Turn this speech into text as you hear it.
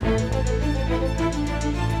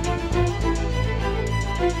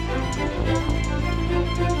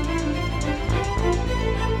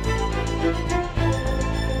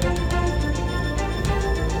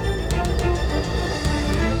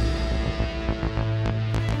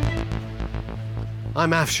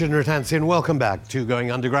I'm Afshin Ratansian. Welcome back to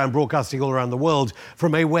Going Underground, broadcasting all around the world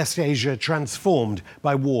from a West Asia transformed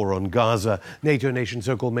by war on Gaza. NATO nation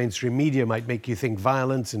so-called mainstream media might make you think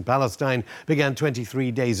violence in Palestine began 23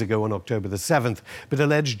 days ago on October the 7th, but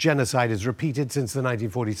alleged genocide is repeated since the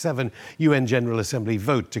 1947 UN General Assembly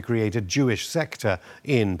vote to create a Jewish sector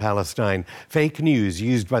in Palestine. Fake news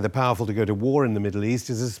used by the powerful to go to war in the Middle East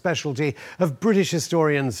is a specialty of British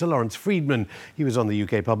historian Sir Lawrence Freedman. He was on the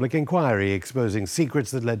UK Public Inquiry exposing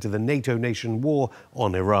secrets that led to the NATO nation war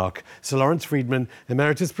on Iraq. Sir Lawrence Freedman,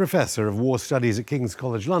 Emeritus Professor of War Studies at King's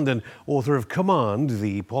College London, author of Command,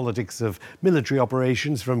 The Politics of Military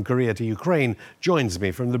Operations from Korea to Ukraine, joins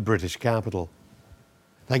me from the British capital.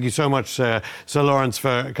 Thank you so much, Sir Lawrence,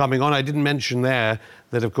 for coming on. I didn't mention there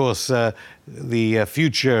that, of course, the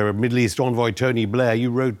future Middle East envoy Tony Blair,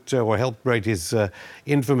 you wrote or helped write his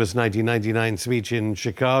infamous 1999 speech in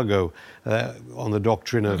Chicago on the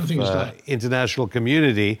doctrine of international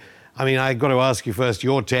community. I mean, I've got to ask you first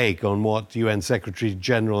your take on what UN Secretary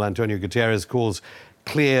General Antonio Guterres calls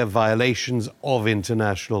clear violations of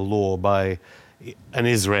international law by an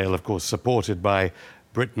Israel, of course, supported by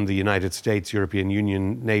Britain, the United States, European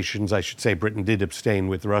Union nations. I should say Britain did abstain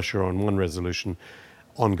with Russia on one resolution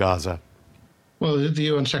on Gaza. Well, the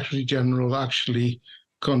UN Secretary General actually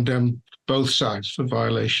condemned both sides for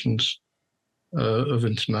violations of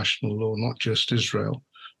international law, not just Israel.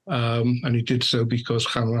 And he did so because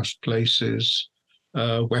Hamas places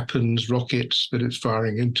weapons, rockets that it's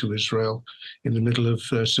firing into Israel in the middle of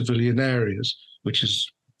civilian areas, which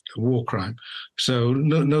is a war crime. So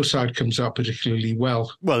no side comes out particularly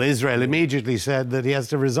well. Well, Israel immediately said that he has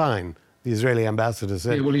to resign. The Israeli ambassador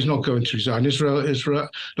said. Yeah, well, he's not going to resign. Israel.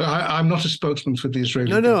 No, I'm not a spokesman for the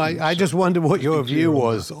Israeli. No, I just wonder what your view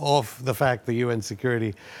was of the fact the UN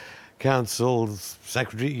Security Council's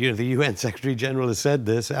secretary, the UN Secretary General has said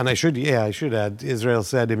this, and I should add, Israel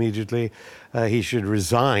said immediately he should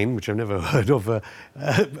resign, which I've never heard of.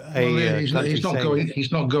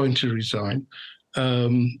 He's not going to resign.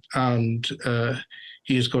 And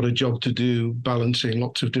he has got a job to do balancing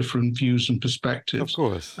lots of different views and perspectives. Of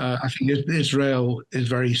course. I think Israel is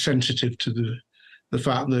very sensitive to the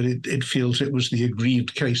fact that it feels it was the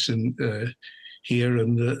aggrieved case here,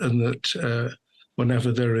 and that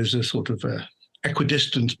whenever there is a sort of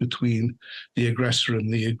equidistance between the aggressor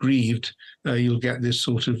and the aggrieved, you'll get this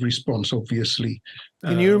sort of response, obviously.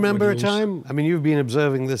 Can you remember a time, I mean, you've been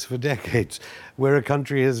observing this for decades, where a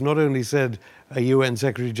country has not only said a UN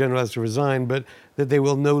Secretary General has to resign, but that they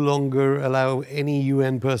will no longer allow any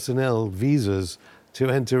UN personnel visas to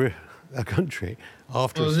enter a country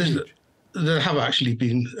after a speech? There have actually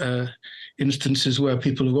been instances where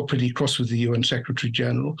people have got pretty cross with the UN Secretary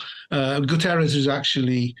General. Guterres is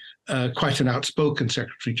actually quite an outspoken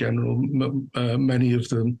Secretary General. Many of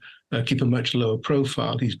them keep a much lower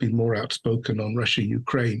profile. He's been more outspoken on Russia,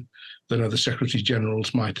 Ukraine than other Secretary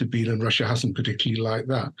Generals might have been, and Russia hasn't particularly liked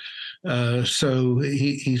that. So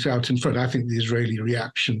he's out in front. I think the Israeli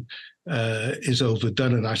reaction is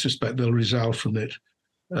overdone, and I suspect they'll resolve from it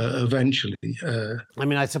eventually. I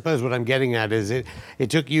mean, I suppose what I'm getting at is it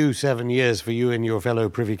took you 7 years for you and your fellow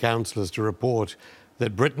Privy Councillors to report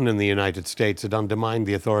that Britain and the United States had undermined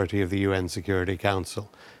the authority of the UN Security Council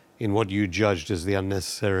in what you judged as the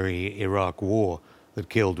unnecessary Iraq war that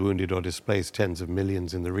killed, wounded or displaced tens of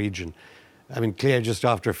millions in the region. I mean, clear just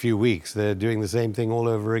after a few weeks, they're doing the same thing all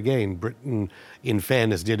over again. Britain, in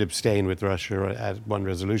fairness, did abstain with Russia at one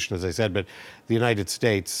resolution, as I said, but the United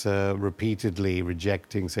States repeatedly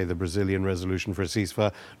rejecting, say, the Brazilian resolution for a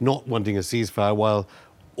ceasefire, not wanting a ceasefire, while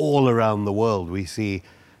all around the world we see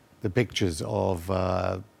the pictures of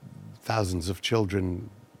thousands of children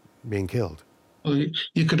being killed. Well,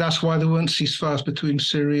 you could ask why there weren't ceasefires between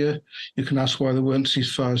Syria. You can ask why there weren't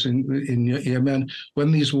ceasefires in Yemen.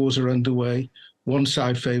 When these wars are underway, one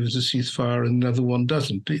side favours a ceasefire and another one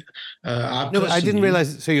doesn't. No, I didn't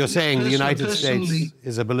realise. So you're saying the United States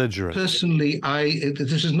is a belligerent? Personally,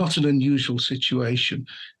 this is not an unusual situation.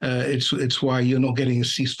 It's why you're not getting a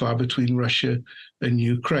ceasefire between Russia and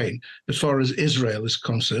Ukraine. As far as Israel is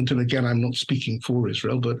concerned, and again, I'm not speaking for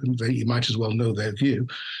Israel, but you might as well know their view.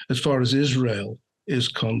 As far as Israel is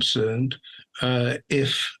concerned,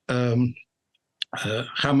 if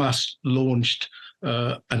Hamas launched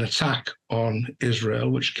an attack on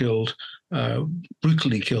Israel, which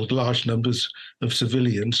brutally killed large numbers of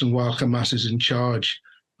civilians, and while Hamas is in charge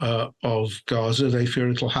of Gaza, they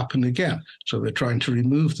fear it'll happen again. So they're trying to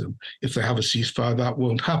remove them. If they have a ceasefire, that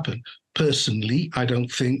won't happen. Personally, I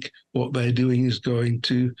don't think what they're doing is going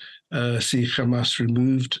to see Hamas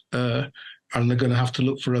removed, and they're going to have to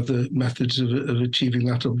look for other methods of achieving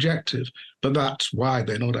that objective. But that's why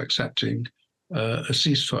they're not accepting a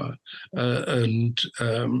ceasefire.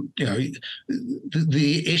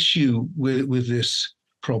 The issue with this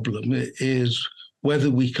problem is whether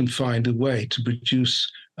we can find a way to produce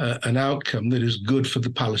an outcome that is good for the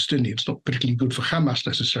Palestinians, not particularly good for Hamas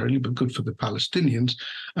necessarily, but good for the Palestinians,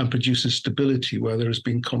 and produces stability where there has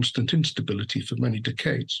been constant instability for many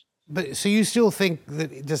decades. But so you still think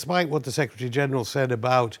that, despite what the Secretary General said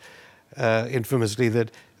about, infamously,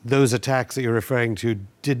 that those attacks that you're referring to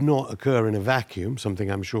did not occur in a vacuum, something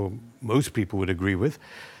I'm sure most people would agree with,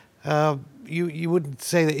 you wouldn't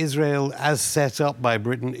say that Israel, as set up by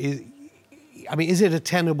Britain, is it a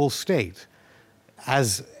tenable state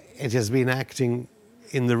as it has been acting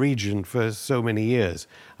in the region for so many years?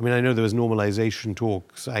 I mean, I know there was normalization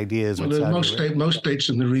talks, ideas. Well, most states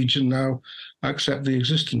in the region now accept the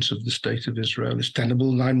existence of the State of Israel. It's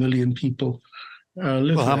tenable. 9 million people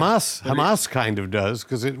live well, there. Hamas kind of does,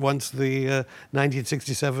 because it wants the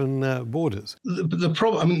 1967 borders. The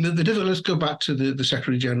problem, I mean, let's go back to the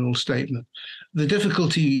Secretary General's statement. The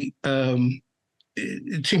difficulty,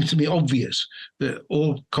 it seems to me obvious that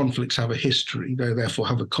all conflicts have a history, they therefore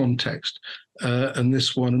have a context, and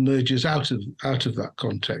this one emerges out of that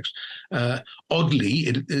context. Oddly,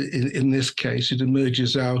 in this case, it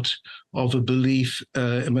emerges out of a belief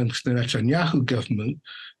amongst the Netanyahu government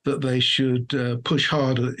that they should push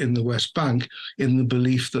harder in the West Bank, in the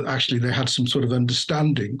belief that actually they had some sort of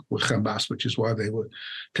understanding with Hamas, which is why they were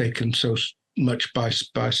taken so much by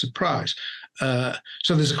surprise. So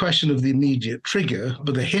there's a question of the immediate trigger,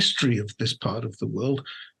 but the history of this part of the world,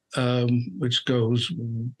 which goes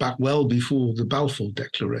back well before the Balfour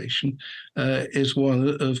Declaration, is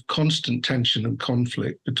one of constant tension and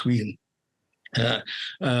conflict between,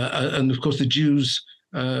 and of course the Jews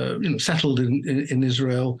settled in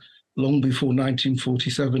Israel long before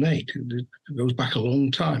 1947-8. It goes back a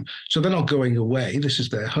long time. So they're not going away. This is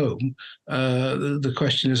their home. The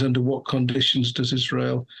question is, under what conditions does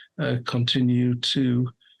Israel continue to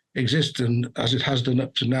exist and, as it has done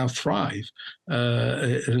up to now, thrive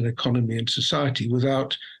in an economy and society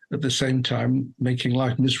without, at the same time, making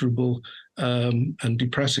life miserable and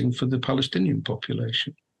depressing for the Palestinian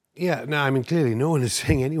population? Yeah, no, I mean, clearly no one is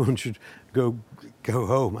saying anyone should go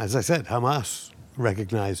home. As I said, Hamas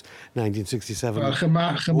recognized 1967. Well,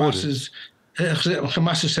 Hamas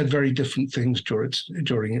has said very different things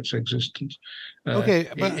during its existence. Okay,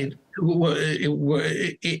 but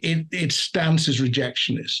its stance is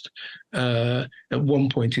rejectionist. At one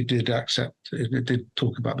point, it did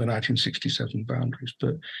talk about the 1967 boundaries,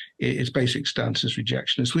 but its basic stance is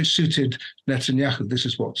rejectionist, which suited Netanyahu. This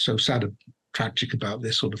is what's so sad and tragic about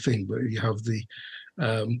this sort of thing, where you have the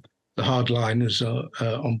hardliners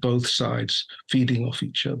on both sides feeding off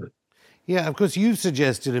each other. Yeah, of course, you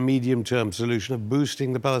suggested a medium-term solution of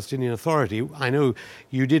boosting the Palestinian Authority. I know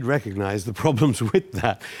you did recognize the problems with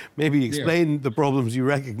that. Maybe explain the problems you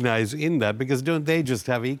recognize in that, because don't they just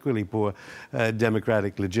have equally poor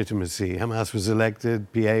democratic legitimacy? Hamas was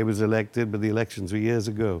elected, PA was elected, but the elections were years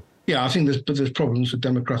ago. Yeah, I think there's problems with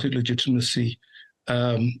democratic legitimacy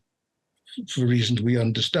for reasons we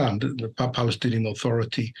understand. The Palestinian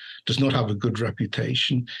Authority does not have a good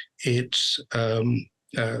reputation.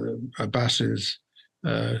 Abbas is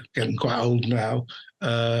getting quite old now.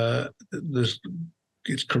 It's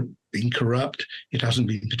been corrupt. It hasn't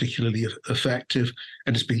been particularly effective,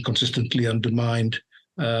 and it's been consistently undermined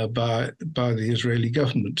by the Israeli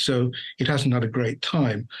government. So it hasn't had a great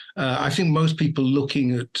time. I think most people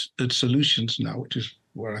looking at solutions now, which is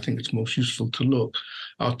where I think it's most useful to look,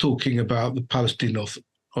 are talking about the Palestinian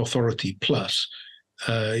Authority plus.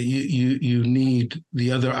 You need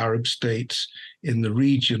the other Arab states in the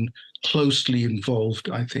region closely involved,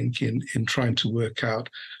 I think, in trying to work out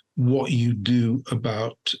what you do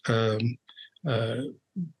about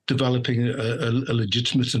developing a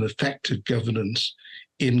legitimate and effective governance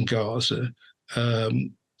in Gaza.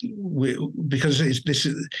 Because this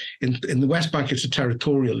is in the West Bank, it's a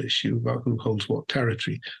territorial issue about who holds what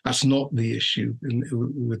territory. That's not the issue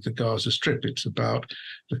with the Gaza Strip. It's about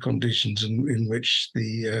the conditions in which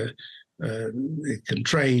it can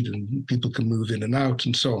trade and people can move in and out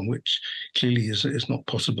and so on, which clearly is not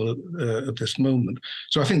possible at this moment.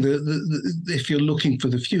 So I think if you're looking for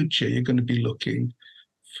the future, you're going to be looking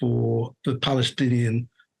for the Palestinian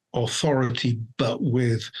Authority, but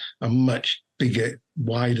with a much bigger,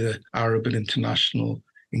 wider Arab and international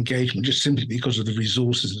engagement, just simply because of the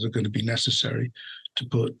resources that are going to be necessary to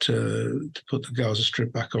put the Gaza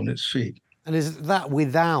Strip back on its feet. And is that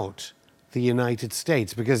without the United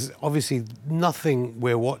States? Because obviously nothing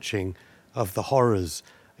we're watching of the horrors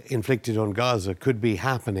inflicted on Gaza could be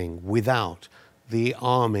happening without the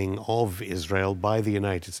arming of Israel by the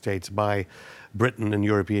United States, by Britain and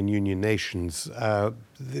European Union nations.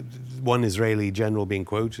 One Israeli general being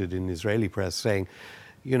quoted in Israeli press saying,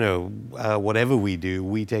 whatever we do,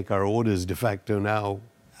 we take our orders de facto now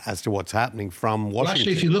as to what's happening from Washington. Well,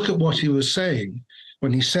 actually, if you look at what he was saying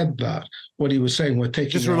when he said that, what he was saying, we're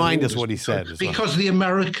taking. Just remind us what he said. Because the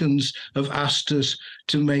Americans have asked us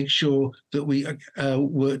to make sure that we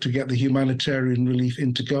work to get the humanitarian relief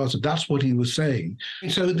into Gaza. That's what he was saying.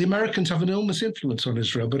 So the Americans have an enormous influence on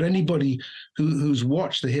Israel, but anybody who's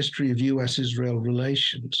watched the history of US-Israel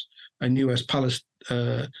relations and US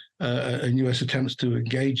attempts to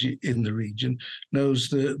engage in the region knows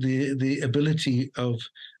the ability of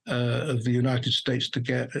the United States to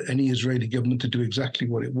get any Israeli government to do exactly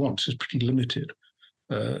what it wants is pretty limited.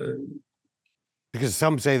 Because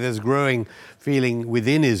some say there's growing feeling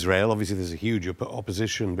within Israel, obviously there's a huge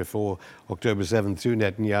opposition before October 7th to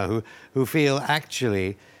Netanyahu, who feel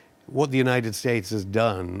actually what the United States has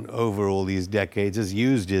done over all these decades is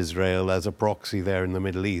used Israel as a proxy there in the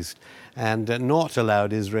Middle East and not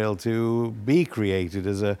allowed Israel to be created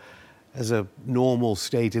as a normal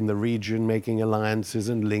state in the region, making alliances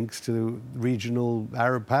and links to regional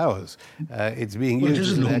Arab powers. It's being used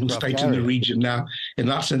as a normal state in the region now. In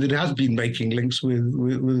that sense, it has been making links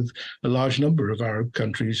with a large number of Arab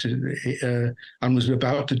countries and was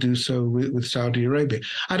about to do so with Saudi Arabia.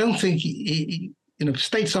 I don't think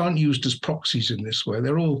states aren't used as proxies in this way.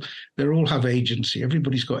 They all have agency.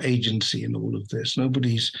 Everybody's got agency in all of this.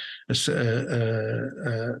 Nobody's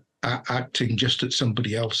acting just at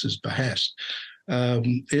somebody else's behest.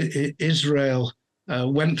 Israel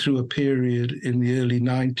went through a period in the early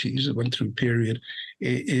 90s. It went through a period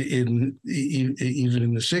even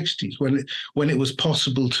in the 60s when it was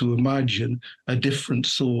possible to imagine a different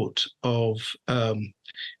sort of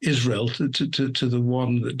Israel to the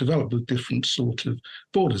one that developed with different sort of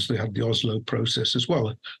borders. They had the Oslo process as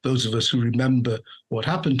well. Those of us who remember what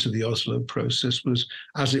happened to the Oslo process was,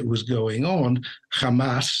 as it was going on,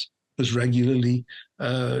 Hamas was regularly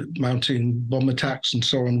mounting bomb attacks and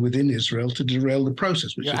so on within Israel to derail the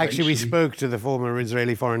process. Which actually, we spoke to the former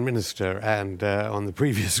Israeli foreign minister and on the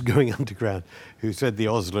previous Going Underground, who said the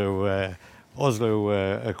Oslo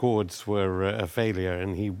Accords were a failure,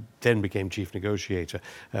 and he then became chief negotiator,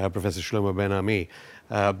 Professor Shlomo Ben-Ami.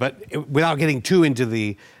 But without getting too into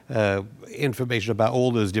the information about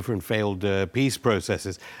all those different failed peace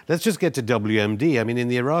processes, let's just get to WMD. I mean, in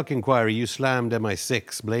the Iraq inquiry, you slammed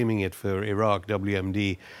MI6, blaming it for Iraq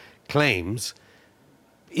WMD claims.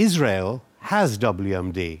 Israel has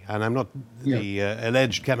WMD, and I'm not the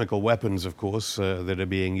alleged chemical weapons, of course, that are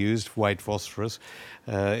being used. White phosphorus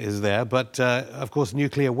is there, but of course,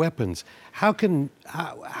 nuclear weapons. How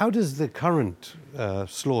does the current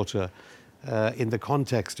slaughter in the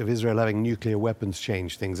context of Israel having nuclear weapons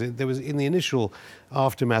change things? There was, in the initial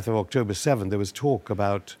aftermath of October 7th, there was talk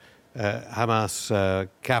about Hamas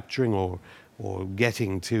capturing or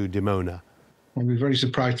getting to Dimona. I'd be very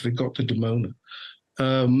surprised if it got to Dimona.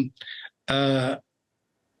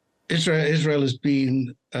 Israel has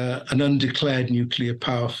been an undeclared nuclear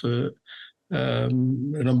power for a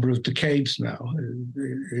number of decades now.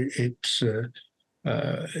 It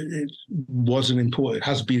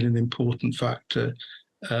has been an important factor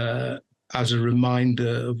as a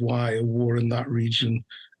reminder of why a war in that region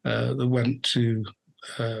that went to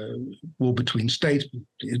war between states,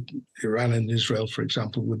 Iran and Israel, for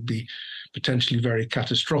example, would be potentially very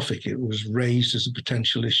catastrophic. It was raised as a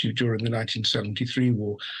potential issue during the 1973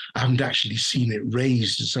 war. I haven't actually seen it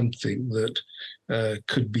raised as something that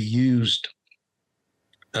could be used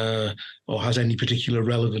or has any particular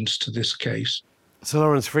relevance to this case. Sir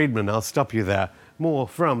Lawrence Freedman, I'll stop you there. More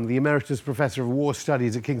from the Emeritus Professor of War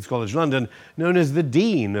Studies at King's College London, known as the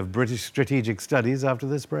Dean of British Strategic Studies, after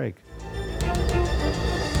this break.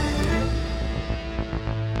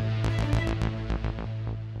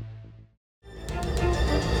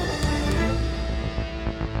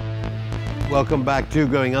 Welcome back to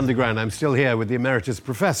Going Underground. I'm still here with the Emeritus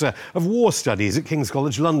Professor of War Studies at King's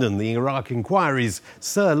College London, the Iraq Inquiry's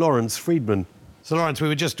Sir Lawrence Freedman. Sir Lawrence, we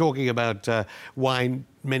were just talking about why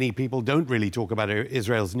many people don't really talk about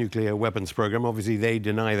Israel's nuclear weapons program. Obviously, they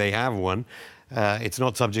deny they have one. It's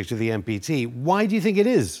not subject to the NPT. Why do you think it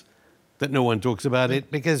is that no one talks about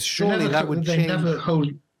it? Because surely that would change.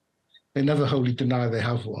 They never wholly deny they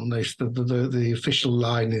have one. The official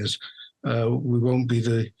line is, we won't be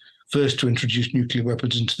the first to introduce nuclear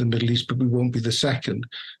weapons into the Middle East, but we won't be the second.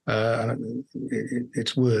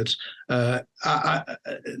 It's words. It's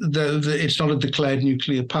not a declared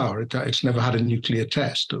nuclear power. It's never had a nuclear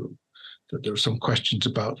test. There are some questions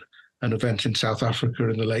about an event in South Africa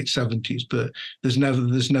in the late 70s, but there's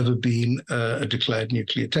never been a declared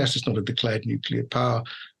nuclear test. It's not a declared nuclear power.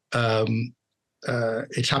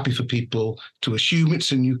 It's happy for people to assume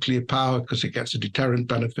it's a nuclear power because it gets a deterrent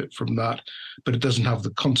benefit from that, but it doesn't have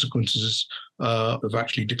the consequences of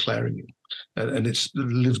actually declaring it. And it's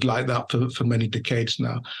lived like that for many decades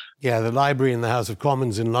now. Yeah, the library in the House of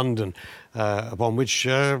Commons in London, upon which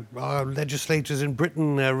our legislators in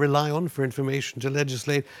Britain rely on for information to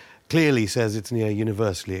legislate, clearly says it's near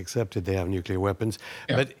universally accepted they have nuclear weapons.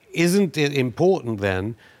 Yeah. But isn't it important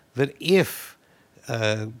then that if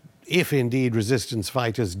indeed resistance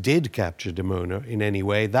fighters did capture Dimona in any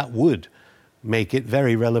way, that would make it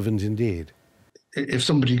very relevant indeed? If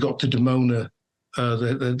somebody got to Dimona,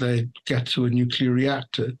 they get to a nuclear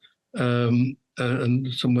reactor and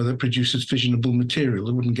somewhere that produces fissionable material.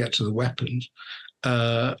 They wouldn't get to the weapons.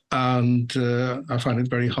 And I find it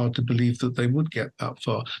very hard to believe that they would get that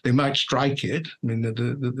far. They might strike it. I mean,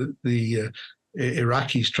 the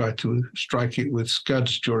Iraqis tried to strike it with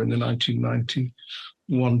Scuds during the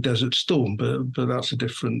 1991 Desert Storm, but that's a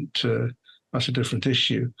different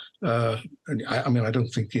issue. And I don't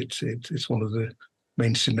think it's one of the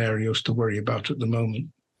main scenarios to worry about at the moment.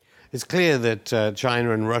 It's clear that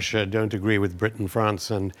China and Russia don't agree with Britain, France,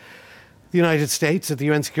 and the United States at the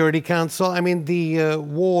UN Security Council. I mean, the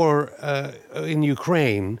war in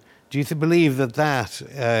Ukraine, do you believe that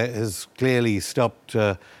has clearly stopped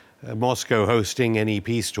Moscow hosting any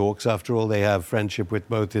peace talks? After all, they have friendship with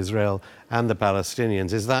both Israel and the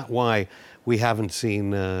Palestinians. Is that why we haven't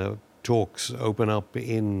seen talks open up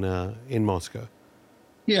in Moscow?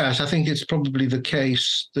 Yes, I think it's probably the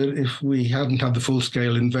case that if we hadn't had the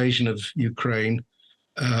full-scale invasion of Ukraine,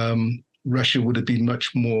 Russia would have been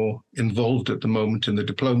much more involved at the moment in the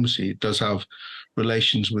diplomacy. It does have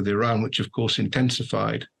relations with Iran, which of course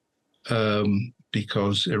intensified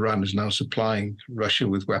because Iran is now supplying Russia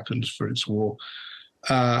with weapons for its war.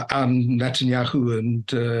 And Netanyahu and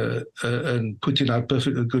Putin had a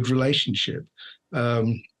perfectly good relationship.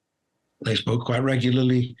 They spoke quite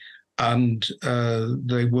regularly, and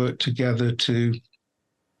they worked together to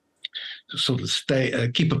sort of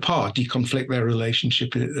keep apart, deconflict their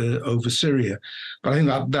relationship over Syria. But I think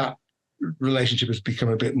that relationship has become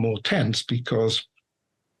a bit more tense because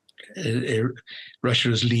Russia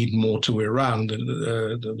has leaned more to Iran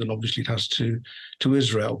than obviously it has to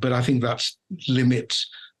Israel. But I think that limits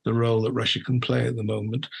the role that Russia can play at the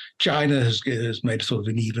moment. China has made sort of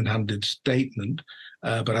an even-handed statement,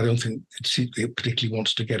 but I don't think it particularly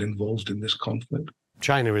wants to get involved in this conflict.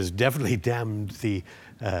 China has definitely damned the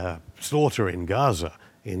slaughter in Gaza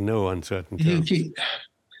in no uncertain terms.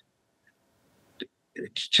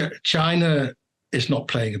 China is not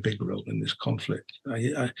playing a big role in this conflict.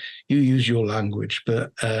 You use your language,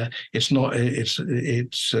 but it's not. It's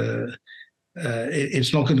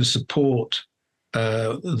not going to support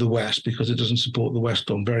the West because it doesn't support the West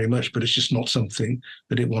on very much. But it's just not something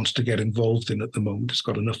that it wants to get involved in at the moment. It's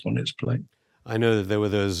got enough on its plate. I know that there were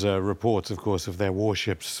those reports, of course, of their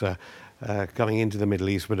warships coming into the Middle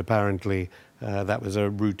East, but apparently that was a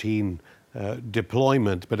routine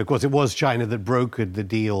deployment. But of course, it was China that brokered the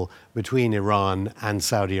deal between Iran and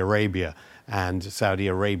Saudi Arabia. And Saudi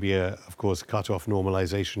Arabia, of course, cut off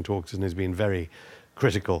normalization talks and has been very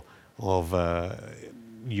critical of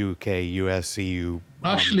UK, US, EU.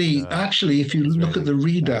 Actually, if you look at the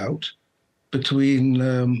readout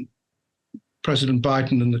between President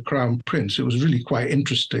Biden and the Crown Prince, it was really quite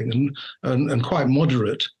interesting and quite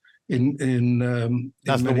moderate in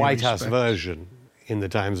that's the White House version in the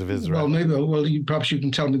Times of Israel. Well, perhaps you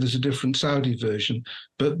can tell me there's a different Saudi version,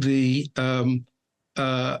 but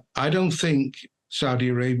I don't think Saudi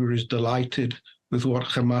Arabia is delighted with what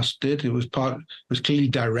Hamas did. It was clearly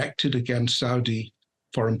directed against Saudi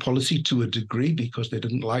foreign policy to a degree because they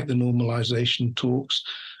didn't like the normalization talks.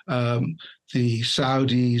 The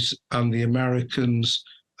Saudis and the Americans,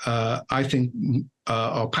 I think,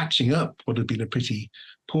 are patching up what had been a pretty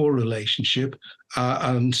poor relationship.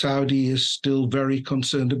 And Saudi is still very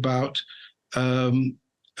concerned about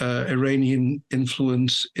Iranian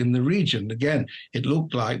influence in the region. Again, it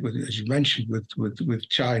looked like, as you mentioned, with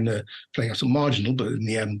China playing a marginal, but in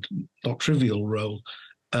the end, not trivial role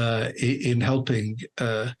in helping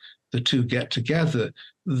the two get together,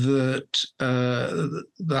 that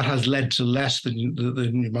has led to less than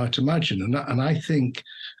you might imagine. And I think,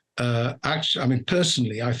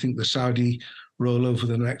 personally, I think the Saudi role over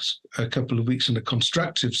the next couple of weeks in a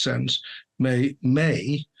constructive sense may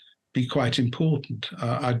be quite important.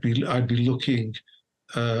 I'd be looking,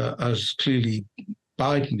 as clearly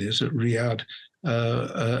Biden is, at Riyadh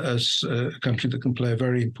as a country that can play a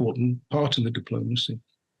very important part in the diplomacy.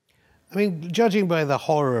 I mean, judging by the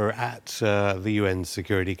horror at the UN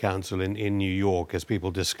Security Council in New York as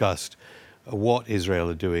people discussed what Israel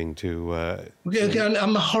are doing to... and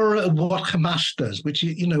the horror of what Hamas does, which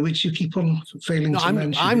you keep on failing to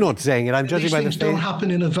mention. I'm not saying it. I'm judging by the... These things don't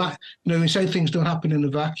happen in a vacuum. We say things don't happen in a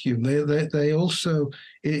vacuum. They also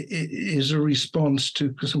is a response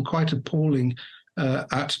to some quite appalling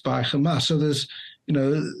acts by Hamas. So there's,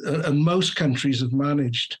 and most countries have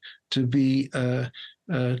managed to be...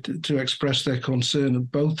 to express their concern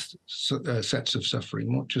of both sets of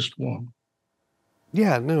suffering, not just one.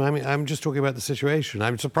 Yeah, no, I mean, I'm just talking about the situation.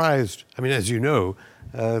 I'm surprised. I mean, as you know,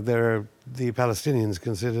 the Palestinians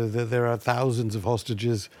consider that there are thousands of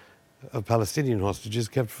Palestinian hostages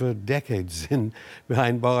kept for decades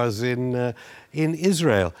behind bars in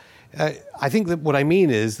Israel. I think that what I mean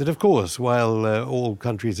is that, of course, while all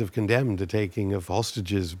countries have condemned the taking of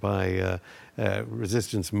hostages by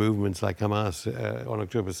resistance movements like Hamas on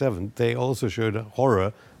October 7th, they also showed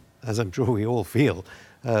horror, as I'm sure we all feel,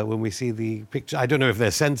 when we see the picture. I don't know if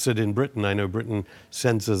they're censored in Britain. I know Britain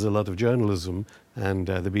censors a lot of journalism, and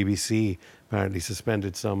the BBC apparently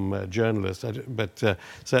suspended some journalists. But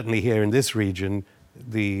certainly here in this region,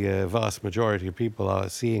 the vast majority of people are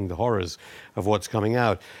seeing the horrors of what's coming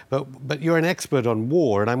out. But you're an expert on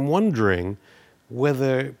war, and I'm wondering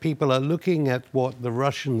whether people are looking at what the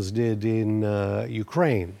Russians did in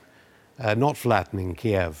Ukraine, not flattening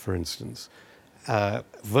Kiev, for instance,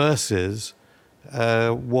 versus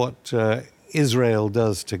what Israel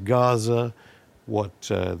does to Gaza, what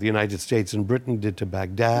the United States and Britain did to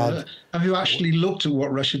Baghdad. Have you actually looked at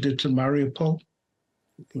what Russia did to Mariupol?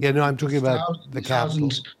 Yeah, no, I'm talking about the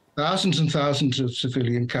capital. Thousands and thousands of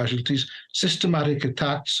civilian casualties, systematic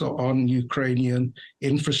attacks on Ukrainian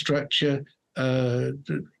infrastructure,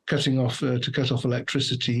 to cut off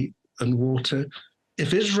electricity and water.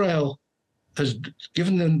 If Israel has,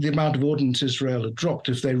 given them the amount of ordnance Israel had dropped,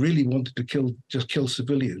 if they really wanted to just kill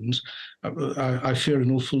civilians, I fear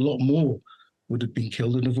an awful lot more would have been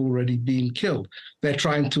killed and have already been killed. They're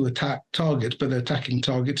trying to attack targets, but they're attacking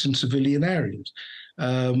targets in civilian areas.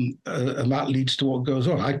 And that leads to what goes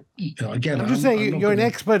on. I'm just saying, you're an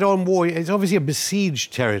expert on war. It's obviously a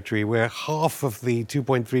besieged territory where half of the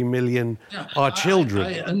 2.3 million are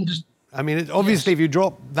children. I mean, obviously, yes. If you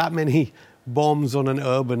drop that many bombs on an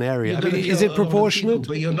urban area, I mean, is it proportionate?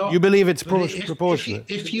 You believe it's proportionate?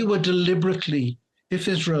 If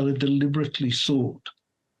Israel had deliberately sought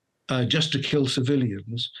just to kill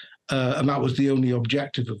civilians, and that was the only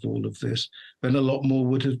objective of all of this, then a lot more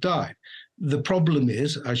would have died. The problem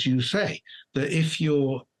is, as you say, that if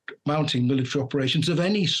you're mounting military operations of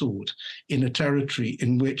any sort in a territory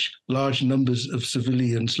in which large numbers of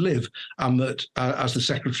civilians live, and that, as the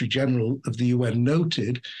Secretary General of the UN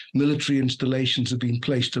noted, military installations have been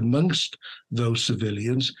placed amongst those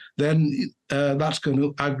civilians, then that's going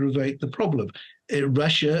to aggravate the problem.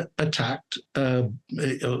 Russia attacked,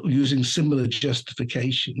 using similar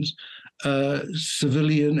justifications,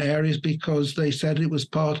 civilian areas because they said it was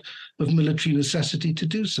part of military necessity to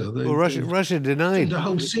do so. Russia denied. The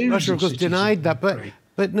whole series Russia, of course, denied that.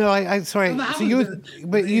 But no, I'm sorry. So you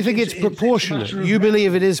think it's proportionate? You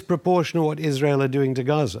believe it is proportional what Israel are doing to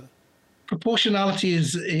Gaza? Proportionality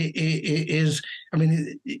is. I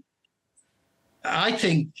mean, I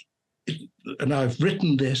think, and I've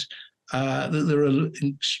written this, that there are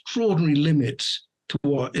extraordinary limits to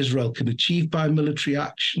what Israel can achieve by military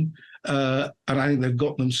action. And I think they've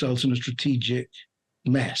got themselves in a strategic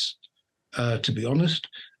mess, to be honest.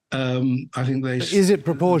 I think they... Is it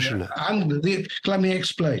proportionate? Let me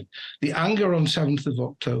explain. The anger on 7th of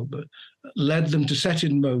October led them to set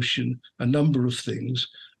in motion a number of things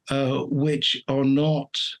which are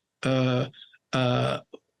not the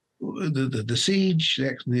siege,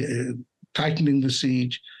 tightening the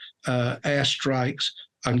siege, airstrikes,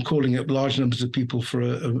 and calling up large numbers of people for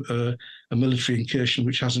a military incursion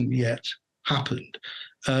which hasn't yet happened.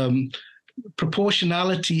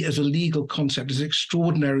 Proportionality as a legal concept is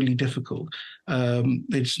extraordinarily difficult.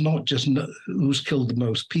 It's not just who's killed the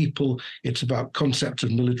most people, it's about concept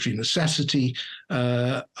of military necessity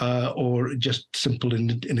or just simple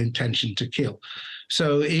an intention to kill.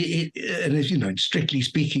 So, and as you know, strictly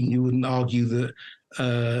speaking, you wouldn't argue that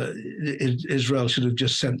Israel should have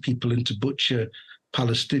just sent people in to butcher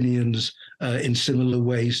Palestinians in similar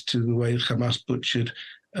ways to the way Hamas butchered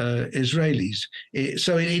Israelis.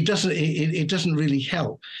 So it doesn't really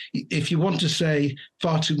help. If you want to say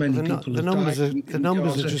far too many people the numbers have died, the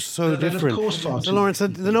numbers Gaza, are just so different. Of course, far so Lawrence,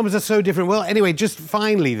 the numbers are so different. Well, anyway, just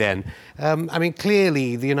finally then, I mean,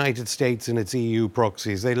 clearly the United States and its EU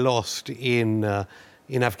proxies, they lost in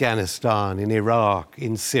Afghanistan, in Iraq,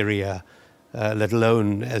 in Syria. let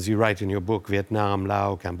alone, as you write in your book, Vietnam,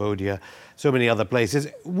 Laos, Cambodia, so many other places.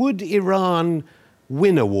 Would Iran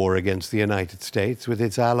win a war against the United States with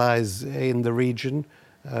its allies in the region,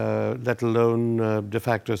 let alone de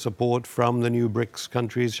facto support from the new BRICS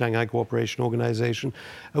countries, Shanghai Cooperation Organization?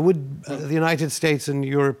 Would the United States and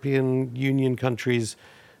European Union countries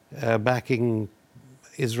backing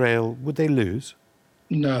Israel, would they lose?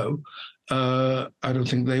 No, I don't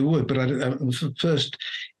think they would. But first,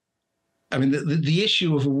 I mean, the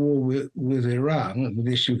issue of a war with Iran, and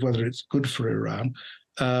the issue of whether it's good for Iran,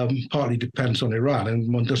 partly depends on Iran,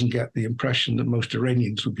 and one doesn't get the impression that most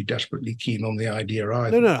Iranians would be desperately keen on the idea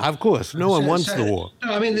either. No, of course, no one wants the war.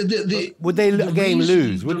 No, I mean, would they again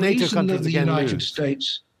lose? Would NATO countries again lose?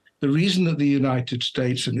 The reason that the United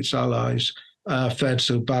States and its allies fared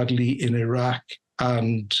so badly in Iraq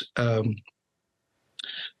and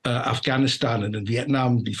Afghanistan and in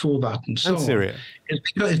Vietnam before that and so on, Syria,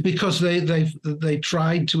 it's because they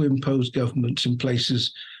tried to impose governments in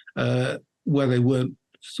places where they weren't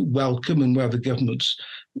welcome and where the governments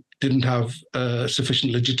didn't have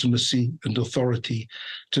sufficient legitimacy and authority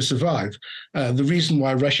to survive. The reason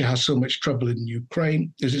why Russia has so much trouble in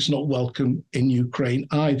Ukraine is it's not welcome in Ukraine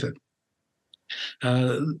either.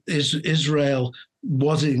 Israel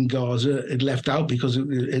was in Gaza. It left out because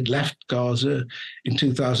it left Gaza in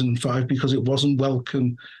 2005 because it wasn't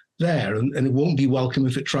welcome there, and it won't be welcome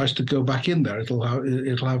if it tries to go back in there. It'll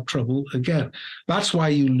have trouble again. That's why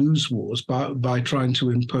you lose wars, by trying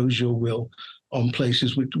to impose your will on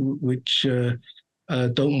places which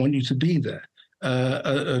don't want you to be there.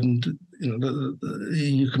 And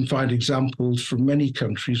you can find examples from many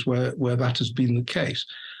countries where that has been the case.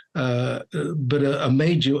 But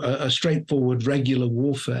a straightforward regular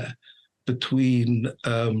warfare between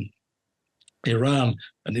Iran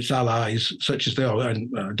and its allies, such as they are,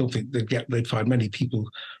 and I don't think they'd find many people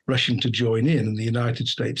rushing to join in, and the United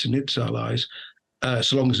States and its allies,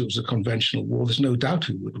 so long as it was a conventional war, there's no doubt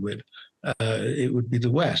who would win. It would be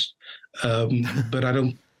the West. But I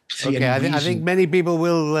don't see any reason. I think many people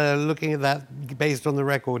will, looking at that based on the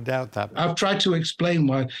record, doubt that. I've tried to explain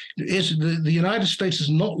why. The United States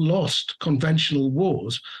has not lost conventional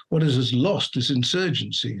wars. What it has lost is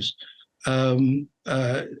insurgencies. You'll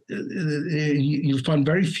find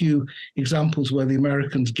very few examples where the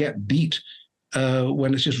Americans get beat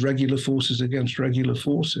when it's just regular forces against regular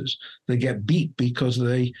forces. They get beat because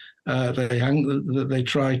they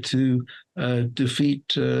try to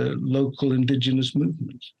defeat local indigenous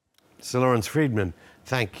movements. Sir Lawrence Freedman,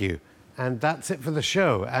 thank you. And that's it for the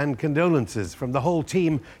show, and condolences from the whole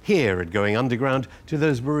team here at Going Underground to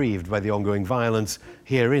those bereaved by the ongoing violence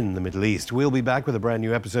here in the Middle East. We'll be back with a brand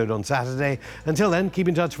new episode on Saturday. Until then, keep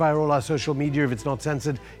in touch via all our social media if it's not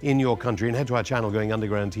censored in your country, and head to our channel Going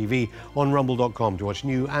Underground TV on rumble.com to watch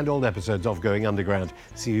new and old episodes of Going Underground.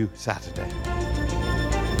 See you Saturday.